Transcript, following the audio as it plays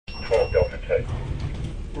12 Delta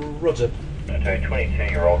 2. Roger. To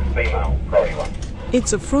 22-year-old female, priority 1.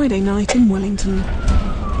 It's a Friday night in Wellington.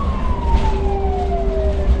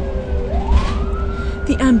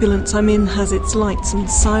 The ambulance I'm in has its lights and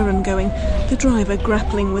siren going, the driver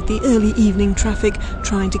grappling with the early evening traffic,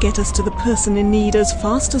 trying to get us to the person in need as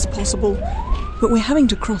fast as possible. But we're having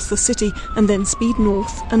to cross the city and then speed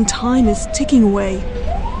north, and time is ticking away.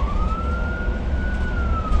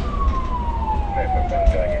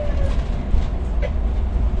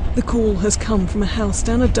 The call has come from a house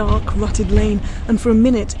down a dark, rutted lane, and for a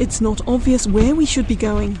minute it's not obvious where we should be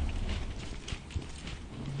going.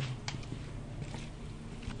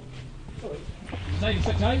 Is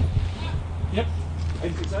 86A? Yep,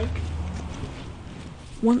 86A.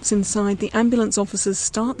 Once inside, the ambulance officers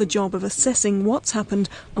start the job of assessing what's happened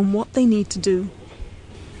and what they need to do. Do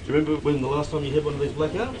you remember when the last time you had one of these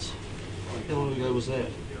blackouts? How long ago was that?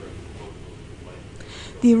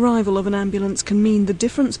 The arrival of an ambulance can mean the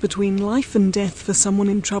difference between life and death for someone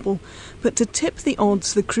in trouble, but to tip the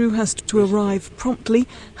odds, the crew has to arrive promptly,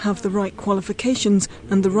 have the right qualifications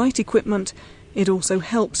and the right equipment. It also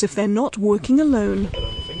helps if they're not working alone.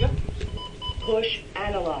 Push,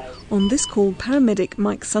 analyse. On this call, paramedic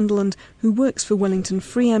Mike Sunderland, who works for Wellington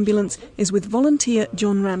Free Ambulance, is with volunteer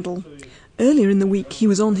John Randall. Earlier in the week, he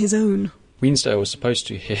was on his own. Wednesday I was supposed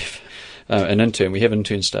to have an intern. We have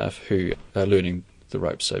intern staff who are learning the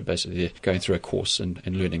ropes, so basically they're going through a course and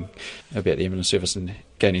learning about the ambulance service and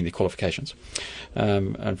gaining their qualifications.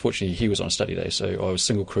 Unfortunately, he was on a study day, so I was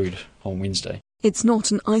single crewed on Wednesday. It's not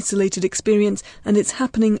an isolated experience, and it's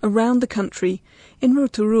happening around the country. In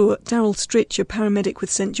Rotorua, Daryl Stritch, a paramedic with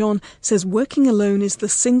St John, says working alone is the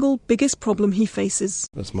single biggest problem he faces.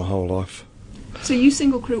 That's my whole life. So you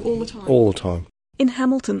single crew all the time? All the time. In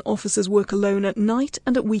Hamilton, officers work alone at night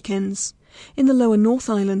and at weekends. In the lower North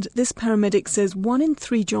Island, this paramedic says 1 in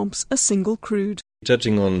 3 jobs are single crewed.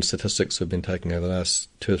 Judging on statistics we've been taking over the last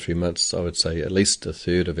 2 or 3 months, I would say at least a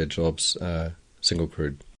third of our jobs are single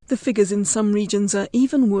crewed. The figures in some regions are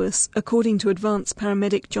even worse, according to advanced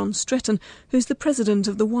paramedic John Stretton, who's the president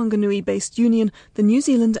of the Wanganui-based union, the New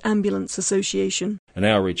Zealand Ambulance Association. In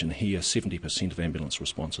our region here, 70% of ambulance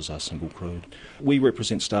responses are single crewed. We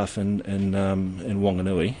represent staff in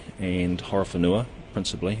Wanganui and Horowhenua,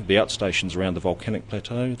 principally. The outstations around the volcanic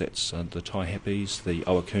plateau, that's the Taihapis, the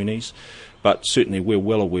Owakunis, but certainly we're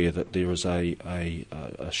well aware that there is a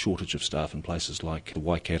shortage of staff in places like the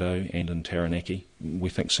Waikato and in Taranaki. We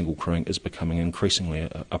think single crewing is becoming increasingly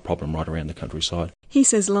a problem right around the countryside. He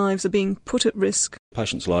says lives are being put at risk.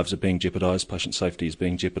 Patients' lives are being jeopardised, patient safety is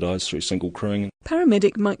being jeopardised through single crewing.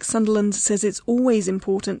 Paramedic Mike Sunderland says it's always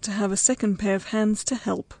important to have a second pair of hands to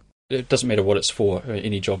help. It doesn't matter what it's for,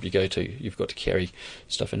 any job you go to, you've got to carry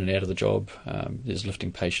stuff in and out of the job. There's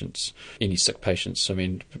lifting patients, any sick patients. I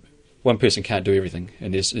mean, one person can't do everything,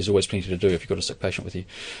 and there's always plenty to do if you've got a sick patient with you.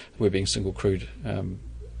 We're being single crewed, and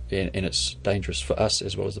it's dangerous for us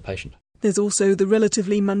as well as the patient. There's also the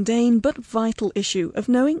relatively mundane but vital issue of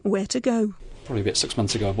knowing where to go. Probably about 6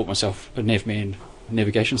 months ago I bought myself a Navman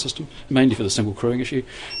navigation system, mainly for the single crewing issue.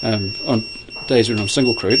 On days when I'm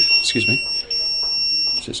single crewed, so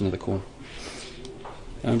it's another corner.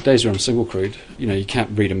 Days when I'm single crewed, you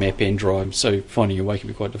can't read a map and drive, so finding your way can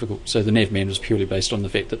be quite difficult. So the Navman was purely based on the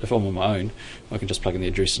fact that if I'm on my own, I can just plug in the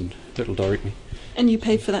address and it'll direct me. And you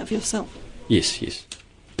paid for that for yourself? Yes.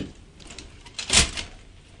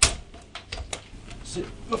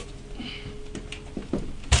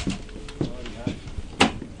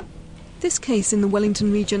 This case in the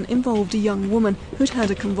Wellington region involved a young woman who'd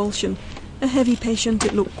had a convulsion. A heavy patient,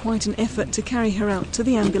 it looked quite an effort to carry her out to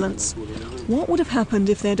the ambulance. What would have happened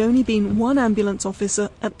if there'd only been one ambulance officer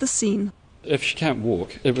at the scene? If she can't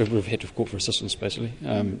walk, we would have had to call for assistance, basically,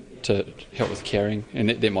 to help with carrying, and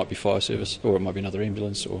that might be fire service, or it might be another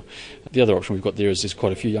ambulance, or the other option we've got there is there's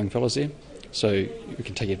quite a few young fellas there, so we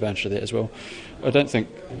can take advantage of that as well. I don't think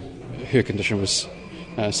her condition was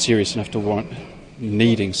serious enough to warrant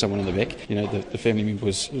needing someone in the back. The family member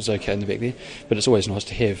was okay in the back there, but it's always nice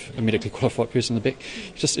to have a medically qualified person in the back.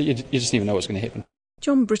 You just never know what's going to happen.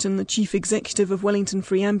 John Britton, the Chief Executive of Wellington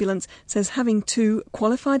Free Ambulance, says having 2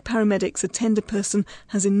 qualified paramedics attend a person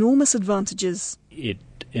has enormous advantages. It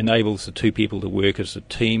enables the 2 people to work as a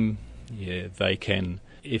team. They can,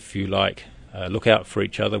 if you like, look out for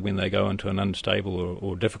each other when they go into an unstable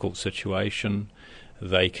or difficult situation.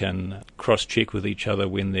 They can cross-check with each other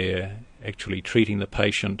when they're actually treating the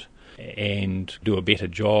patient and do a better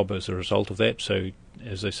job as a result of that. So,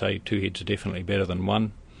 as they say, 2 heads are definitely better than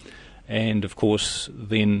 1. And, of course,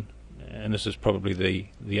 then, and this is probably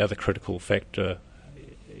the other critical factor,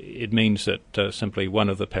 it means that simply one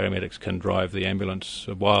of the paramedics can drive the ambulance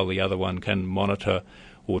while the other one can monitor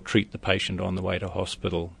or treat the patient on the way to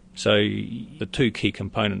hospital. So the two key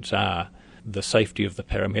components are the safety of the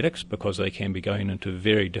paramedics, because they can be going into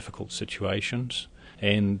very difficult situations,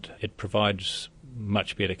 and it provides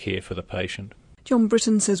much better care for the patient. John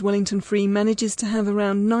Britton says Wellington Free manages to have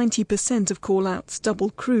around 90% of call-outs double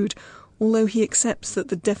crewed, although he accepts that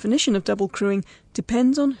the definition of double crewing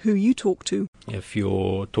depends on who you talk to. If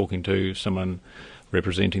you're talking to someone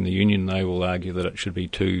representing the union, they will argue that it should be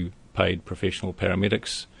two paid professional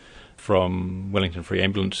paramedics. From Wellington Free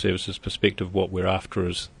Ambulance Services perspective, what we're after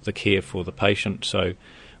is the care for the patient, so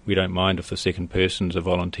we don't mind if the second person's a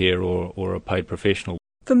volunteer or a paid professional.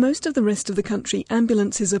 For most of the rest of the country,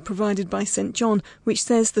 ambulances are provided by St John, which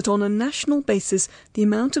says that on a national basis the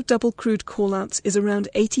amount of double-crewed call-outs is around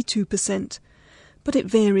 82%. But it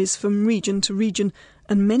varies from region to region,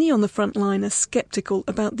 and many on the front line are sceptical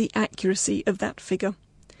about the accuracy of that figure.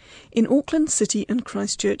 In Auckland City and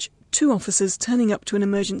Christchurch, 2 officers turning up to an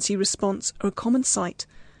emergency response are a common sight.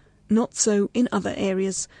 Not so in other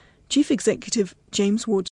areas. Chief Executive James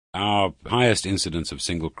Wood. Our highest incidence of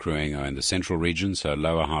single crewing are in the central region, so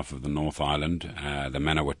lower half of the North Island. The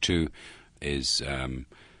Manawatu is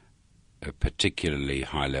a particularly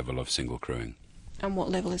high level of single crewing. And what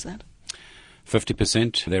level is that?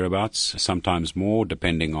 50% thereabouts, sometimes more,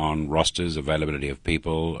 depending on rosters, availability of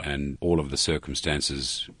people, and all of the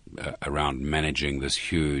circumstances around managing this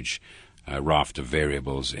huge raft of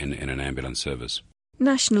variables in an ambulance service.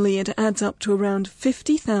 Nationally, it adds up to around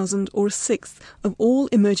 50,000, or a sixth, of all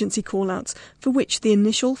emergency call-outs, for which the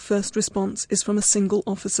initial first response is from a single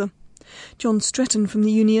officer. John Stretton from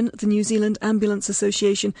the union, the New Zealand Ambulance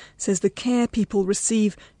Association, says the care people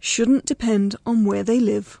receive shouldn't depend on where they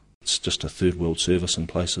live. It's just a third world service in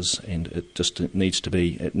places, and it needs to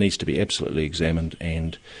be absolutely examined,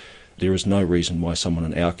 and there is no reason why someone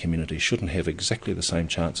in our community shouldn't have exactly the same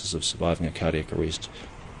chances of surviving a cardiac arrest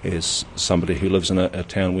as somebody who lives in a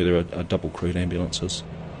town where there are double-crewed ambulances.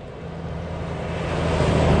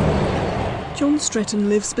 John Stretton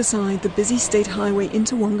lives beside the busy state highway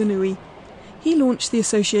into Wanganui. He launched the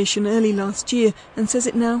association early last year and says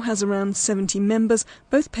it now has around 70 members,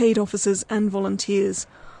 both paid officers and volunteers.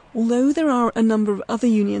 Although there are a number of other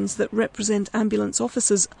unions that represent ambulance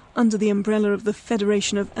officers under the umbrella of the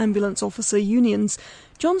Federation of Ambulance Officer Unions,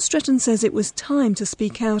 John Stretton says it was time to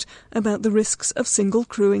speak out about the risks of single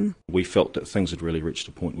crewing. We felt that things had really reached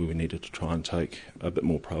a point where we needed to try and take a bit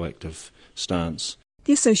more proactive stance.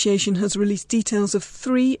 The association has released details of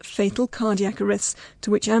 3 fatal cardiac arrests to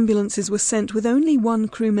which ambulances were sent with only one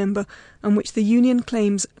crew member, and which the union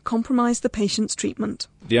claims compromised the patient's treatment.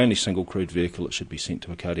 The only single-crewed vehicle that should be sent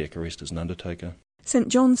to a cardiac arrest is an undertaker. St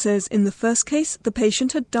John says in the first case the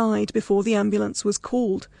patient had died before the ambulance was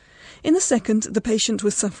called. In the second, the patient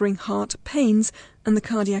was suffering heart pains and the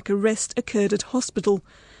cardiac arrest occurred at hospital.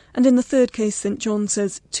 And in the third case, St John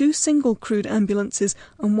says 2 single-crewed ambulances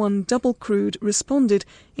and 1 double-crewed responded,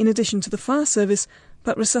 in addition to the fire service,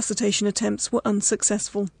 but resuscitation attempts were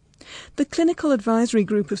unsuccessful. The Clinical Advisory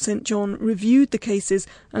Group of St John reviewed the cases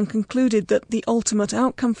and concluded that the ultimate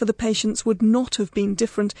outcome for the patients would not have been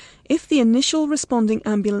different if the initial responding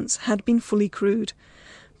ambulance had been fully crewed.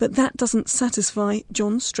 But that doesn't satisfy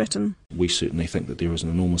John Stretton. We certainly think that there is an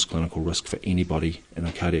enormous clinical risk for anybody in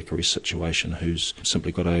a cardiac arrest situation who's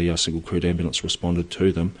simply got a single-crewed ambulance responded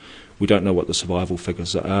to them. We don't know what the survival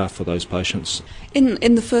figures are for those patients.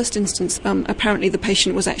 In the first instance, apparently the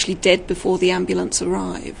patient was actually dead before the ambulance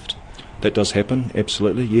arrived. That does happen,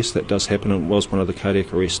 absolutely. Yes, that does happen, and it was one of the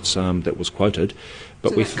cardiac arrests that was quoted.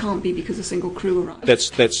 But so that can't be because a single crew arrived?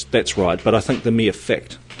 That's right, but I think the mere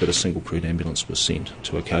fact that a single-crewed ambulance was sent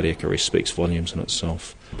to a cardiac arrest speaks volumes in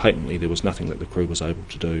itself. Patently, there was nothing that the crew was able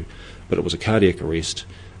to do, but it was a cardiac arrest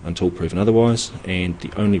until proven otherwise, and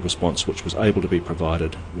the only response which was able to be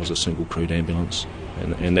provided was a single-crewed ambulance,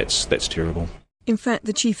 and that's terrible. In fact,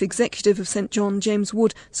 the Chief Executive of St John, James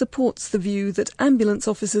Wood, supports the view that ambulance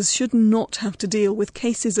officers should not have to deal with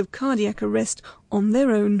cases of cardiac arrest on their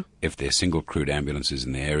own. If there are single-crewed ambulances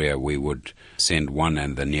in the area, we would send one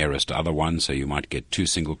and the nearest other one, so you might get 2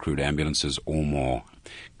 single-crewed ambulances or more.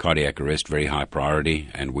 Cardiac arrest, very high priority,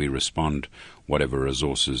 and we respond whatever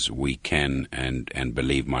resources we can and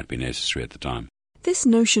believe might be necessary at the time. This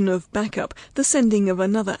notion of backup, the sending of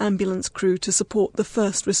another ambulance crew to support the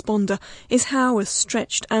first responder, is how a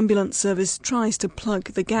stretched ambulance service tries to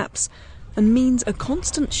plug the gaps, and means a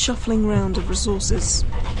constant shuffling round of resources.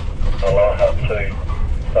 I'll have to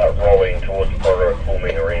start rolling towards Porter,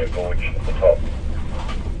 forming a rain gorge at the top.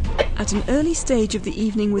 At an early stage of the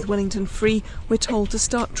evening with Wellington Free, we're told to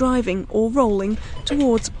start driving or rolling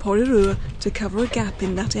towards Porirua to cover a gap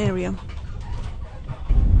in that area.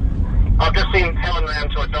 I've just seen Helen round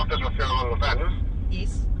to a doctor's referral on the Vins.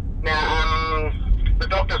 Yes. Now, the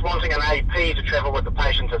doctor's wanting an AP to travel with the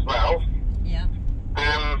patient as well. Yeah.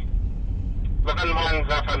 The Vin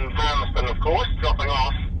one's up in Palmerston, of course, dropping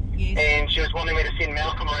off. Yes. And she was wanting me to send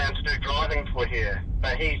Malcolm around to do driving for her,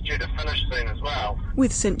 but he's due to finish soon as well.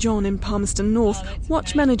 With St John in Palmerston North,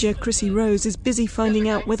 watch manager Chrissy Rose is busy finding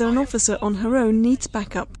out whether an officer on her own needs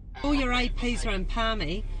backup. All your APs are in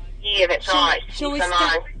Palmy. Yeah, that's right. Shall we Yes, I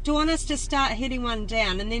start? know. Do you want us to start heading one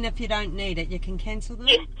down, and then if you don't need it, you can cancel them?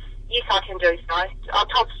 Yes, I can do so. I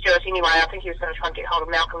told Stuart anyway. I think he was going to try and get hold of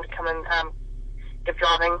Malcolm to come and give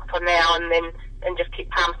driving for now, and just keep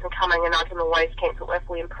Palmerston coming, and I can always cancel if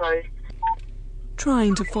we improve.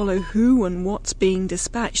 Trying to follow who and what's being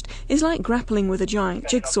dispatched is like grappling with a giant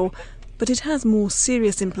jigsaw, but it has more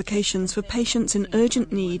serious implications for patients in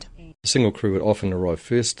urgent need. A single crew would often arrive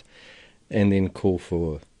first and then call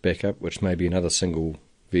for backup, which may be another single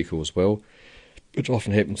vehicle as well, which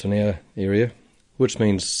often happens in our area, which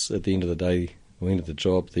means at the end of the day, or end of the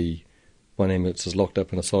job, the one ambulance is locked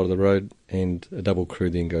up on the side of the road and a double crew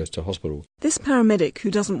then goes to hospital. This paramedic, who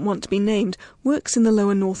doesn't want to be named, works in the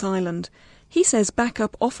lower North Island. He says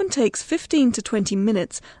backup often takes 15 to 20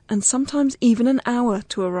 minutes and sometimes even an hour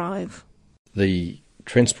to arrive. The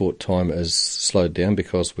transport time is slowed down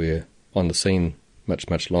because we're on the scene much,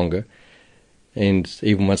 much longer. And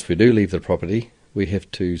even once we do leave the property, we have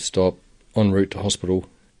to stop en route to hospital.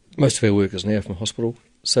 Most of our work is now from hospital,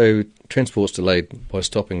 so transport's delayed by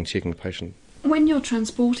stopping and checking the patient. When you're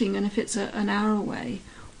transporting, and if it's an hour away,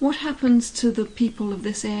 what happens to the people of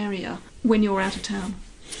this area when you're out of town?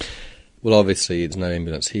 Well, obviously there's no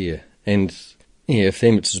ambulance here, and yeah, if the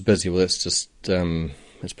ambulance is busy, well, that's just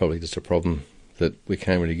it's probably just a problem that we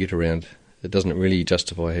can't really get around. It doesn't really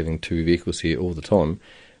justify having two vehicles here all the time,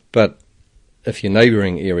 but if your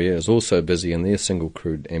neighbouring area is also busy and their single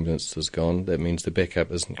crewed ambulance is gone, that means the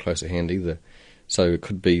backup isn't close at hand either. So it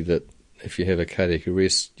could be that if you have a cardiac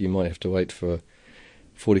arrest, you might have to wait for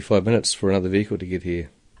 45 minutes for another vehicle to get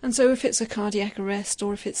here. And so if it's a cardiac arrest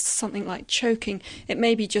or if it's something like choking, it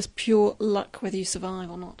may be just pure luck whether you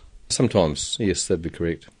survive or not. Sometimes, yes, that'd be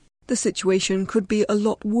correct. The situation could be a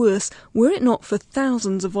lot worse were it not for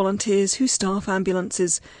thousands of volunteers who staff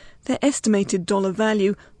ambulances. Their estimated dollar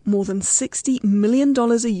value, more than $60 million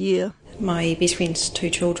a year. My best friend's two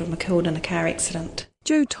children were killed in a car accident.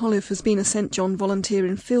 Jo Tolliff has been a St John volunteer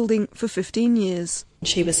in Fielding for 15 years.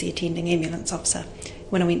 She was the attending ambulance officer.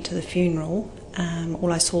 When I went to the funeral,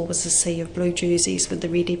 all I saw was a sea of blue jerseys with the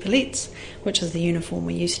red epaulettes, which is the uniform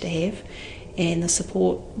we used to have, and the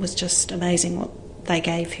support was just amazing what they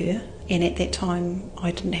gave her. And at that time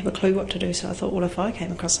I didn't have a clue what to do, so I thought, well, if I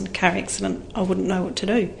came across a car accident I wouldn't know what to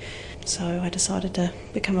do. So I decided to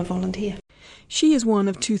become a volunteer. She is one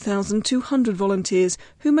of 2,200 volunteers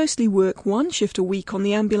who mostly work one shift a week on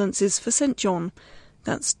the ambulances for St John.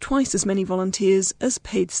 That's twice as many volunteers as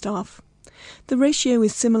paid staff. The ratio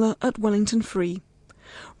is similar at Wellington Free.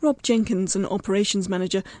 Rob Jenkins, an operations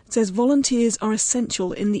manager, says volunteers are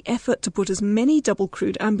essential in the effort to put as many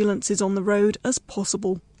double-crewed ambulances on the road as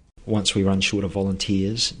possible. Once we run short of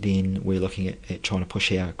volunteers, then we're looking at trying to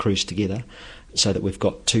push our crews together so that we've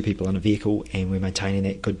got two people in a vehicle and we're maintaining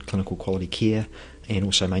that good clinical quality care and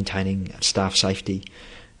also maintaining staff safety,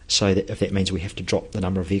 so that if that means we have to drop the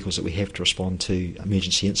number of vehicles that we have to respond to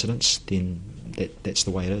emergency incidents, then that's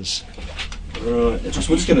the way it is. Right, we're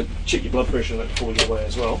just going to check your blood pressure before we get away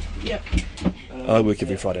as well. Yep. I work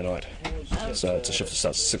every Friday night, so it's a shift that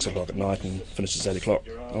starts at 6 o'clock at night and finishes at 8 o'clock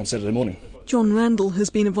on Saturday morning. John Randall has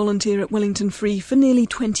been a volunteer at Wellington Free for nearly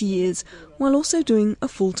 20 years, while also doing a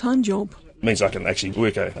full-time job. It means I can actually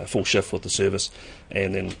work a full shift with the service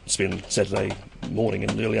and then spend Saturday morning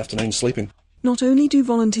and early afternoon sleeping. Not only do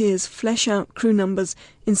volunteers flesh out crew numbers,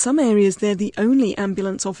 in some areas they're the only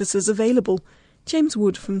ambulance officers available. James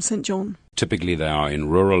Wood from St John. Typically they are in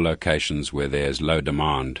rural locations where there's low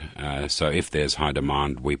demand, so if there's high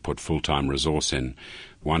demand we put full-time resource in.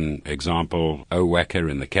 One example, Owaka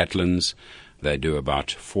in the Catlins, they do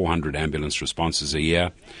about 400 ambulance responses a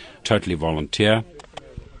year, totally volunteer.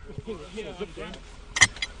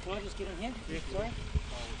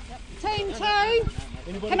 Team 2,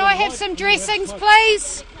 can I have some dressings,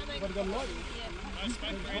 please?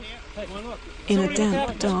 In a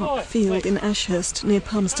damp, dark field in Ashurst near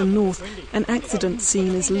Palmerston North, an accident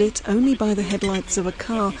scene is lit only by the headlights of a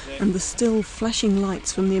car and the still flashing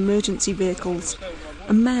lights from the emergency vehicles.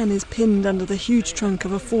 a man is pinned under the huge trunk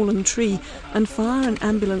of a fallen tree, and fire and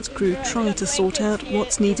ambulance crew try to sort out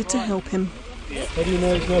what's needed to help him. How do you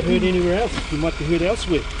know he's not hurt anywhere else? He might be hurt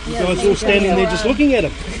elsewhere. You guys all standing there just looking at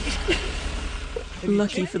him.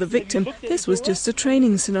 Lucky for the victim, this was just a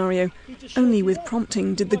training scenario. Only with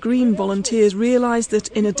prompting did the Green volunteers realise that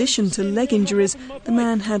in addition to leg injuries, the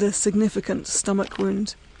man had a significant stomach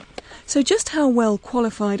wound. So just how well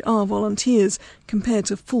qualified are volunteers compared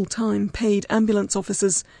to full-time paid ambulance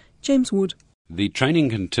officers? James Wood. The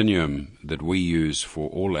training continuum that we use for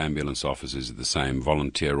all ambulance officers is the same,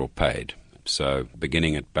 volunteer or paid. So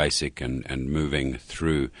beginning at basic and moving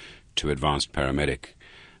through to advanced paramedic.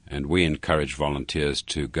 And we encourage volunteers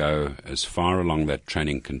to go as far along that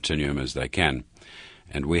training continuum as they can.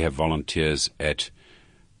 And we have volunteers at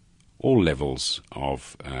all levels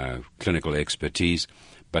of clinical expertise,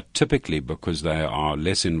 but typically because they are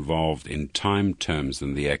less involved in time terms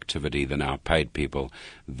than the activity than our paid people,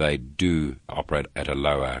 they do operate at a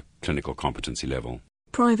lower clinical competency level.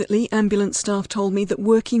 Privately, ambulance staff told me that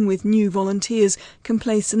working with new volunteers can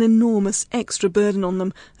place an enormous extra burden on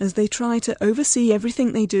them as they try to oversee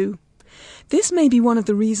everything they do. This may be one of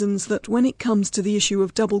the reasons that when it comes to the issue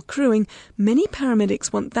of double crewing, many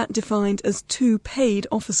paramedics want that defined as 2 paid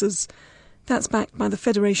officers. That's backed by the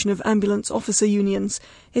Federation of Ambulance Officer Unions.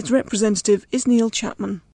 Its representative is Neil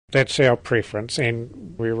Chapman. That's our preference,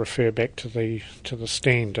 and we refer back to the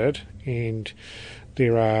standard, and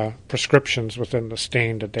there are prescriptions within the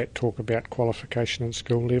standard that talk about qualification and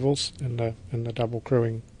skill levels in the double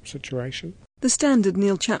crewing situation. The standard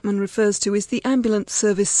Neil Chapman refers to is the Ambulance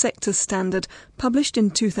Service Sector Standard, published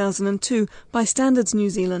in 2002 by Standards New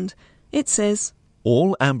Zealand. It says,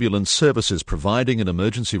 all ambulance services providing an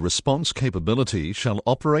emergency response capability shall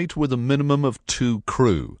operate with a minimum of 2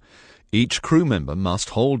 crew. Each crew member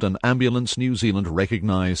must hold an Ambulance New Zealand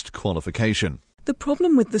recognised qualification. The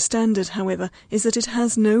problem with the standard, however, is that it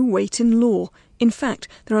has no weight in law. In fact,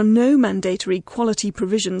 there are no mandatory quality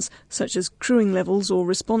provisions, such as crewing levels or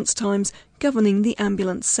response times, governing the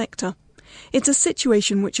ambulance sector. It's a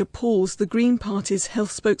situation which appalls the Green Party's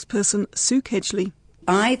health spokesperson, Sue Kedgley.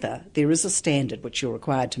 Either there is a standard which you're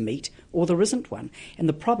required to meet, or there isn't one. And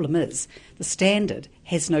the problem is, the standard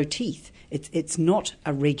has no teeth. It's not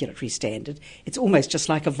a regulatory standard. It's almost just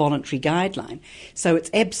like a voluntary guideline. So it's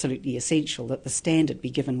absolutely essential that the standard be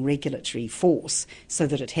given regulatory force so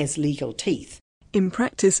that it has legal teeth. In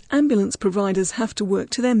practice, ambulance providers have to work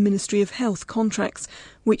to their Ministry of Health contracts,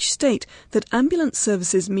 which state that ambulance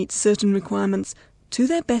services meet certain requirements to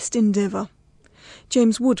their best endeavour.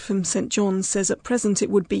 James Wood from St John's says at present it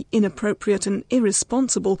would be inappropriate and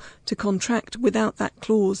irresponsible to contract without that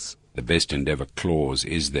clause. The best endeavour clause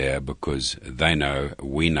is there because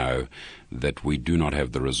we know that we do not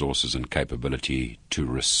have the resources and capability to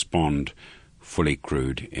respond fully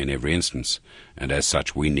crewed in every instance. And as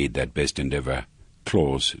such, we need that best endeavour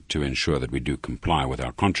clause to ensure that we do comply with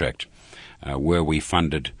our contract. Were we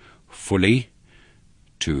funded fully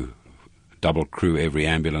to double crew every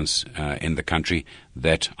ambulance in the country,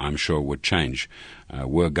 that I'm sure would change.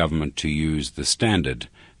 Were government to use the standard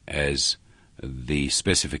as the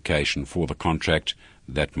specification for the contract,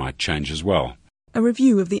 that might change as well. A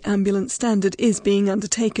review of the ambulance standard is being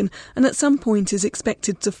undertaken and at some point is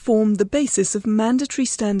expected to form the basis of mandatory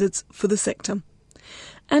standards for the sector.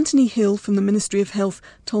 Anthony Hill from the Ministry of Health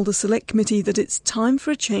told a select committee that it's time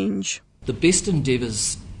for a change. The best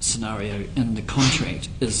endeavours scenario in the contract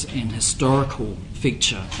is an historical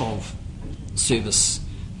feature of service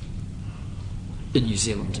in New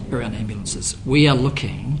Zealand around ambulances. We are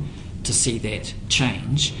looking to see that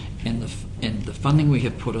change, and the funding we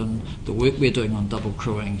have put in, the work we're doing on double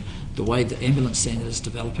crewing, the way the ambulance standard is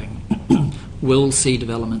developing, will see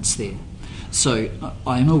developments there. So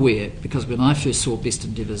I am aware, because when I first saw best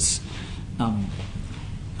endeavours,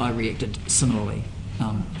 I reacted similarly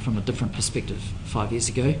from a different perspective 5 years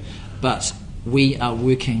ago, but we are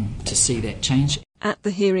working to see that change. At the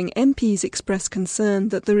hearing, MPs expressed concern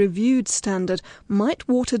that the reviewed standard might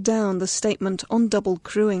water down the statement on double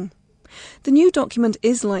crewing. The new document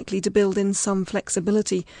is likely to build in some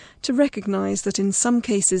flexibility to recognise that in some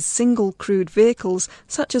cases single crewed vehicles,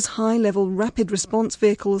 such as high-level rapid response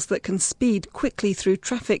vehicles that can speed quickly through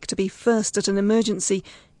traffic to be first at an emergency,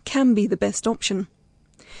 can be the best option.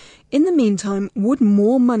 In the meantime, would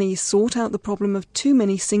more money sort out the problem of too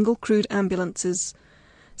many single-crewed ambulances?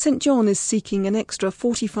 St John is seeking an extra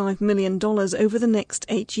 $45 million over the next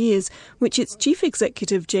 8 years, which its chief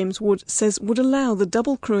executive, James Wood, says would allow the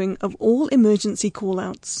double crewing of all emergency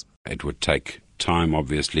call-outs. It would take time,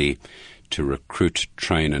 obviously, to recruit,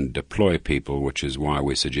 train and deploy people, which is why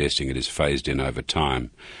we're suggesting it is phased in over time.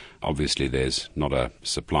 Obviously there's not a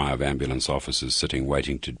supply of ambulance officers sitting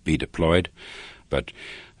waiting to be deployed, but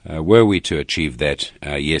were we to achieve that,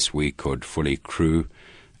 yes, we could fully crew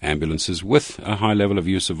ambulances with a high level of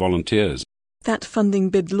use of volunteers. That funding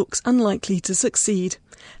bid looks unlikely to succeed.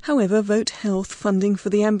 However, Vote Health funding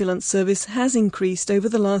for the ambulance service has increased over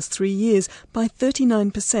the last 3 years by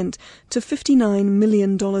 39% to $59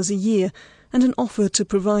 million a year, and an offer to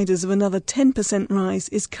providers of another 10% rise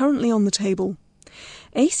is currently on the table.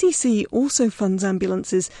 ACC also funds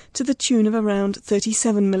ambulances to the tune of around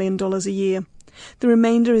 $37 million a year. The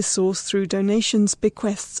remainder is sourced through donations,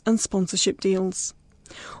 bequests and sponsorship deals.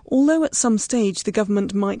 Although at some stage the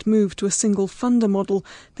government might move to a single funder model,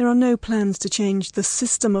 there are no plans to change the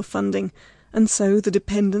system of funding, and so the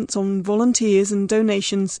dependence on volunteers and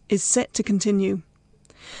donations is set to continue.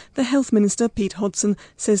 The Health Minister, Pete Hodson,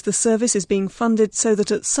 says the service is being funded so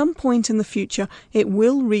that at some point in the future it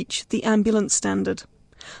will reach the ambulance standard.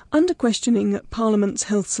 Under questioning at Parliament's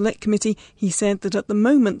Health Select Committee, he said that at the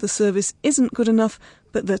moment the service isn't good enough,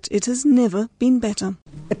 but that it has never been better.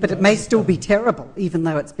 But it may still be terrible, even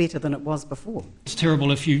though it's better than it was before. It's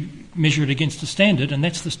terrible if you measure it against a standard, and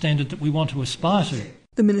that's the standard that we want to aspire to.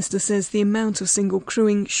 The Minister says the amount of single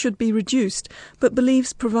crewing should be reduced, but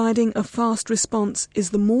believes providing a fast response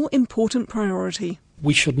is the more important priority.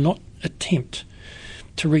 We should not attempt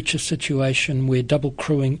to reach a situation where double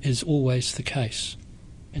crewing is always the case.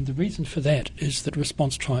 And the reason for that is that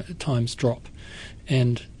response times drop.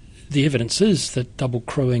 And the evidence is that double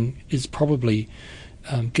crewing is probably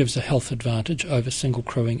gives a health advantage over single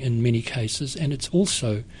crewing in many cases, and it's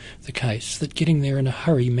also the case that getting there in a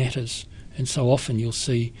hurry matters. And so often you'll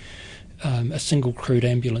see a single crewed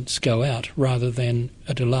ambulance go out rather than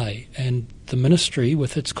a delay. And the Ministry,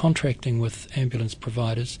 with its contracting with ambulance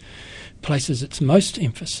providers, places its most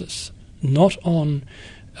emphasis not on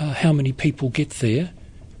how many people get there,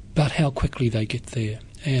 but how quickly they get there.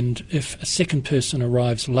 And if a second person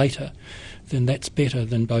arrives later, then that's better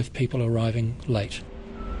than both people arriving late.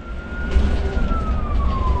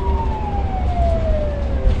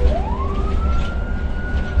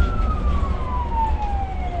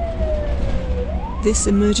 This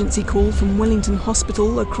emergency call from Wellington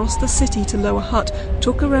Hospital across the city to Lower Hutt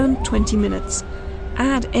took around 20 minutes.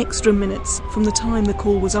 Add extra minutes from the time the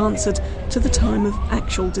call was answered to the time of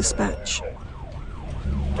actual dispatch.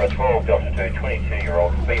 Press 12, Delta 2,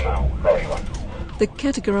 22-year-old female, Lorry 1. The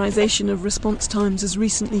categorisation of response times has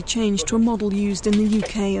recently changed to a model used in the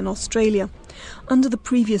UK and Australia. Under the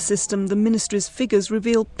previous system, the Ministry's figures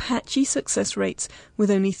reveal patchy success rates, with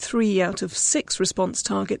only 3 out of 6 response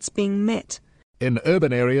targets being met. In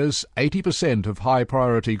urban areas, 80% of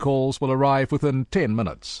high-priority calls will arrive within 10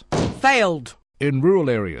 minutes. Failed. In rural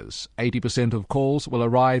areas, 80% of calls will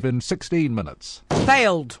arrive in 16 minutes.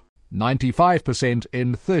 Failed. 95%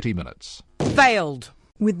 in 30 minutes. Failed.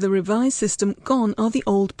 With the revised system, gone are the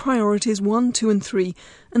old priorities 1, 2 and 3,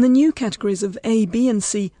 and the new categories of A, B and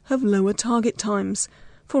C have lower target times.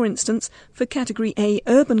 For instance, for Category A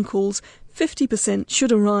urban calls, 50%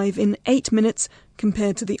 should arrive in 8 minutes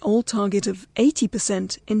compared to the old target of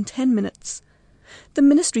 80% in 10 minutes. The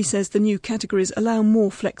Ministry says the new categories allow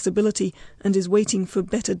more flexibility and is waiting for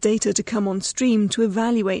better data to come on stream to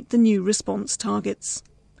evaluate the new response targets.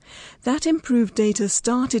 That improved data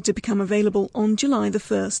started to become available on July the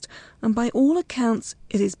 1st, and by all accounts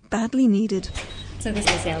it is badly needed. So this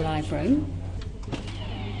is our live room.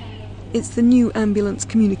 It's the new Ambulance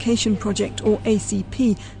Communication Project, or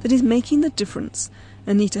ACP, that is making the difference.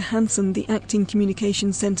 Anita Hansen, the Acting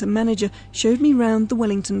Communication Centre Manager, showed me round the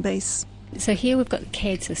Wellington base. So here we've got the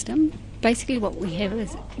CAD system. Basically what we have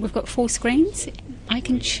is we've got 4 screens. I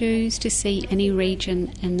can choose to see any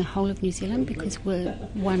region in the whole of New Zealand because we're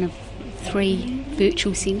one of 3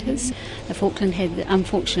 virtual centres. The Auckland had the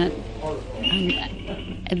unfortunate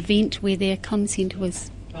event where their comm centre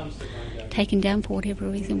was taken down for whatever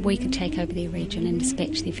reason. We could take over their region and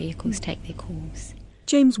dispatch their vehicles, take their calls.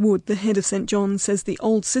 James Wood, the head of St John's, says the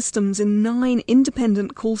old systems in 9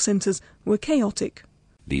 independent call centres were chaotic.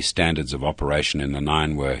 The standards of operation in the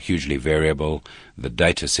 9 were hugely variable, the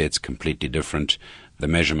data sets completely different, the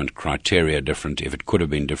measurement criteria different. If it could have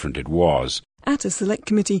been different, it was. At a select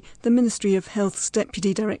committee, the Ministry of Health's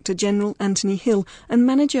Deputy Director General Anthony Hill and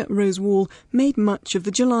Manager Rose Wall made much of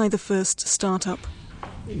the July the 1st start-up.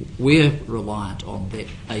 We're reliant on that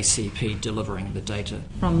ACP delivering the data.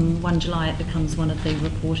 From 1 July it becomes one of the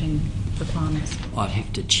reporting requirements. I'd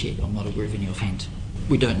have to check, I'm not aware of any offhand.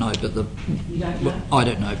 We don't know, but I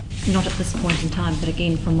don't know. Not at this point in time, but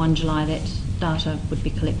again from 1 July that data would be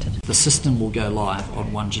collected. The system will go live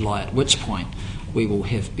on 1 July, at which point we will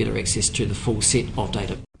have better access to the full set of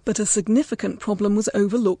data. But a significant problem was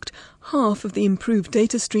overlooked. Half of the improved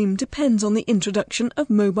data stream depends on the introduction of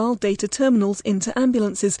mobile data terminals into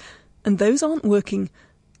ambulances, and those aren't working,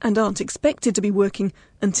 and aren't expected to be working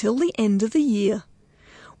until the end of the year.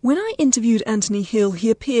 When I interviewed Anthony Hill, he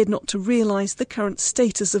appeared not to realise the current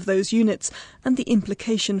status of those units and the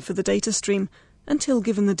implication for the data stream, until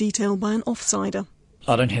given the detail by an offsider.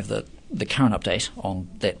 I don't have the current update on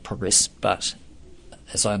that progress, but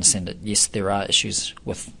as I understand it, yes, there are issues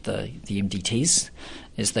with the MDTs,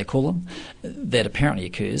 as they call them. That apparently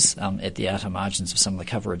occurs at the outer margins of some of the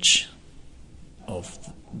coverage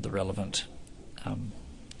of the relevant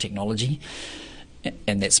technology,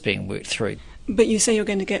 and that's being worked through. But you say you're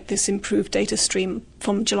going to get this improved data stream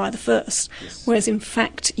from July the 1st, yes. Whereas in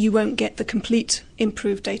fact you won't get the complete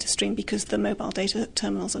improved data stream because the mobile data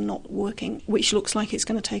terminals are not working, which looks like it's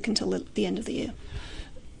going to take until the end of the year.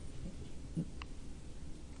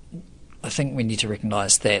 I think we need to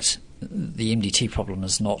recognise that the MDT problem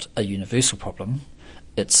is not a universal problem.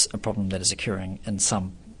 It's a problem that is occurring in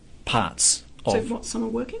some parts of some are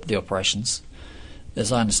working? The operations. As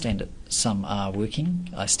I understand it, some are working.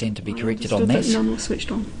 I stand to be corrected on that. None were switched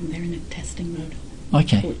on. They're in a testing mode.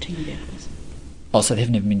 Okay. 14 vehicles. Oh, so they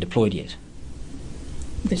haven't even been deployed yet?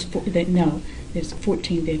 There's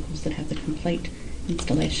 14 vehicles that have the complete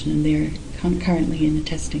installation, and they're currently in a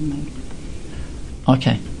testing mode.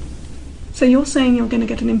 Okay. So you're saying you're going to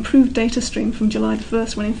get an improved data stream from July the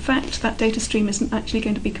 1st, when in fact that data stream isn't actually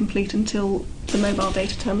going to be complete until the mobile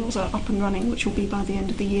data terminals are up and running, which will be by the end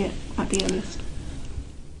of the year at the earliest?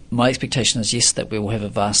 My expectation is, yes, that we will have a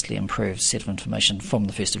vastly improved set of information from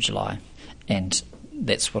the 1st of July, and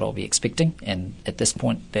that's what I'll be expecting, and at this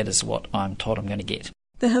point that is what I'm told I'm going to get.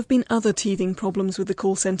 There have been other teething problems with the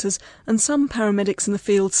call centres, and some paramedics in the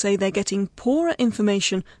field say they're getting poorer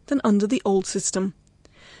information than under the old system.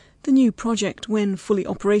 The new project, when fully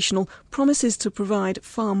operational, promises to provide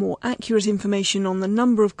far more accurate information on the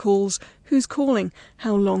number of calls, who's calling,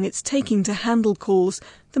 how long it's taking to handle calls,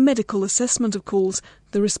 the medical assessment of calls,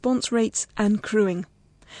 the response rates and crewing.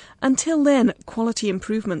 Until then, quality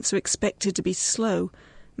improvements are expected to be slow.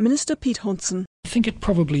 Minister Pete Hodson. I think it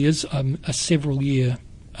probably is a several-year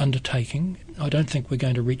undertaking. I don't think we're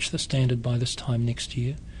going to reach the standard by this time next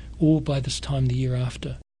year or by this time the year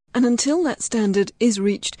after. And until that standard is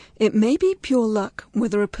reached, it may be pure luck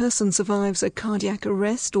whether a person survives a cardiac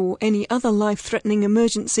arrest or any other life-threatening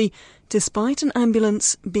emergency despite an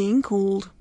ambulance being called.